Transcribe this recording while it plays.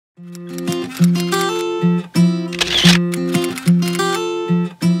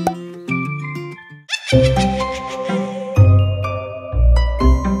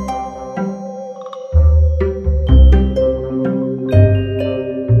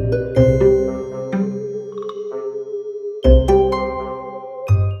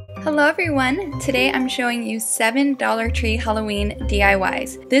Hello everyone! Today I'm showing you 7 Dollar Tree Halloween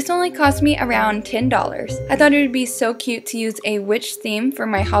DIYs. This only cost me around $10. I thought it would be so cute to use a witch theme for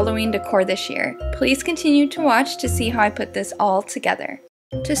my Halloween decor this year. Please continue to watch to see how I put this all together.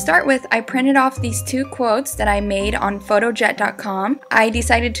 To start with, I printed off these 2 quotes that I made on photojet.com. I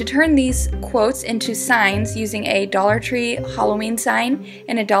decided to turn these quotes into signs using a Dollar Tree Halloween sign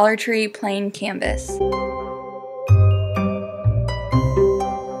and a Dollar Tree plain canvas.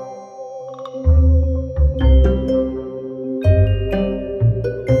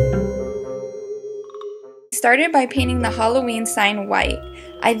 Started by painting the Halloween sign white.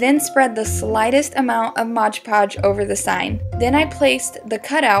 I then spread the slightest amount of Mod Podge over the sign. Then I placed the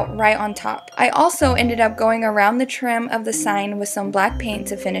cutout right on top. I also ended up going around the trim of the sign with some black paint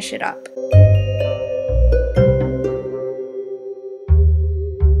to finish it up.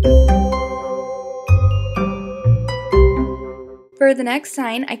 For the next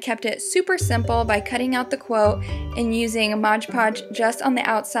sign, I kept it super simple by cutting out the quote and using Mod Podge just on the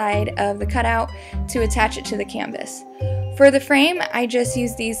outside of the cutout to attach it to the canvas. For the frame, I just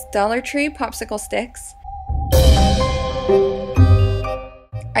used these Dollar Tree popsicle sticks.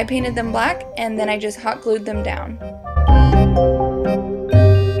 I painted them black and then I just hot glued them down.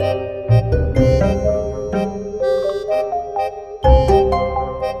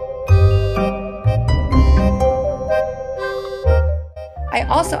 I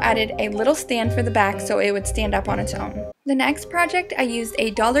also added a little stand for the back so it would stand up on its own. The next project, I used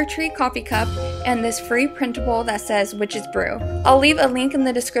a Dollar Tree coffee cup and this free printable that says Witch's Brew. I'll leave a link in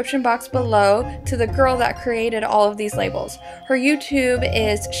the description box below to the girl that created all of these labels. Her YouTube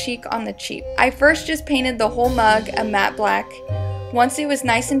is chiconthecheap. I first just painted the whole mug a matte black. Once it was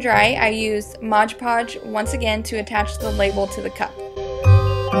nice and dry, I used Mod Podge once again to attach the label to the cup.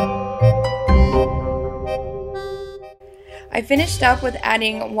 I finished up with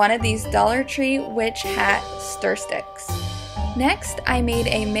adding one of these Dollar Tree witch hat stir sticks. Next, I made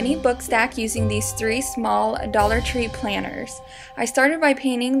a mini book stack using these 3 small Dollar Tree planners. I started by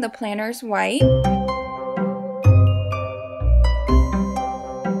painting the planners white.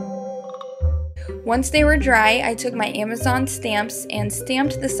 Once they were dry, I took my Amazon stamps and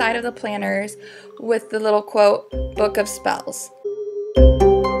stamped the side of the planners with the little quote, "Book of Spells."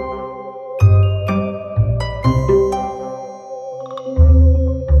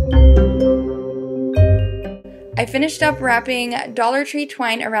 I finished up wrapping Dollar Tree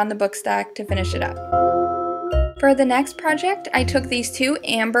twine around the book stack to finish it up. For the next project, I took these 2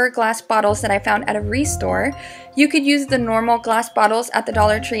 amber glass bottles that I found at a restore. You could use the normal glass bottles at the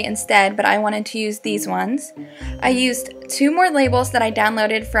Dollar Tree instead, but I wanted to use these ones. I used 2 more labels that I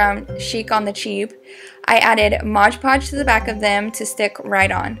downloaded from chiconthecheap. I added Mod Podge to the back of them to stick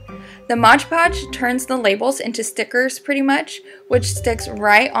right on. The Mod Podge turns the labels into stickers pretty much, which sticks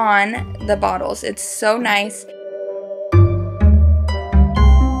right on the bottles. It's so nice.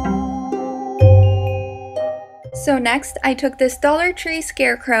 So next, I took this Dollar Tree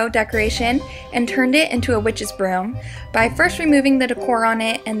scarecrow decoration and turned it into a witch's broom by first removing the decor on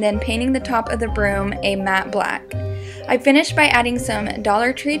it and then painting the top of the broom a matte black. I finished by adding some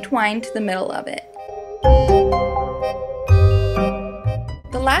Dollar Tree twine to the middle of it.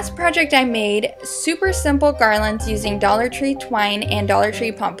 The last project I made, super simple garlands using Dollar Tree twine and Dollar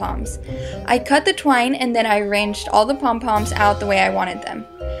Tree pom-poms. I cut the twine and then I arranged all the pom-poms out the way I wanted them.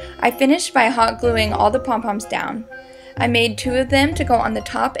 I finished by hot gluing all the pom-poms down. I made 2 of them to go on the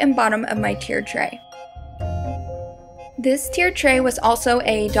top and bottom of my tiered tray. This tiered tray was also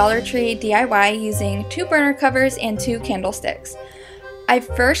a Dollar Tree DIY using 2 burner covers and 2 candlesticks. I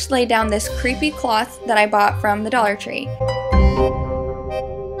first laid down this creepy cloth that I bought from the Dollar Tree.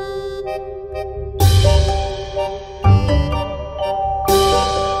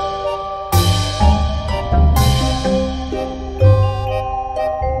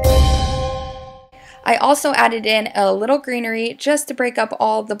 I also added in a little greenery just to break up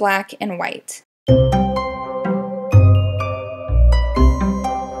all the black and white.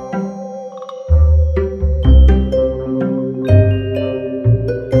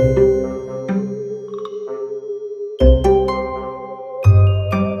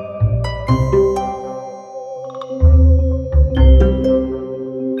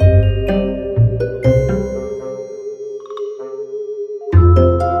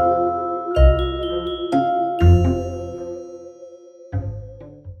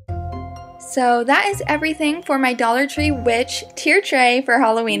 So that is everything for my Dollar Tree witch tier tray for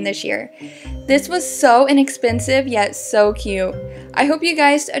Halloween this year. This was so inexpensive yet so cute. I hope you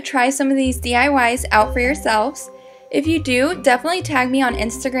guys try some of these DIYs out for yourselves. If you do, definitely tag me on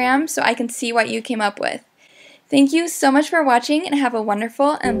Instagram so I can see what you came up with. Thank you so much for watching and have a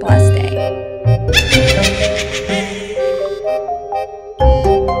wonderful and blessed day.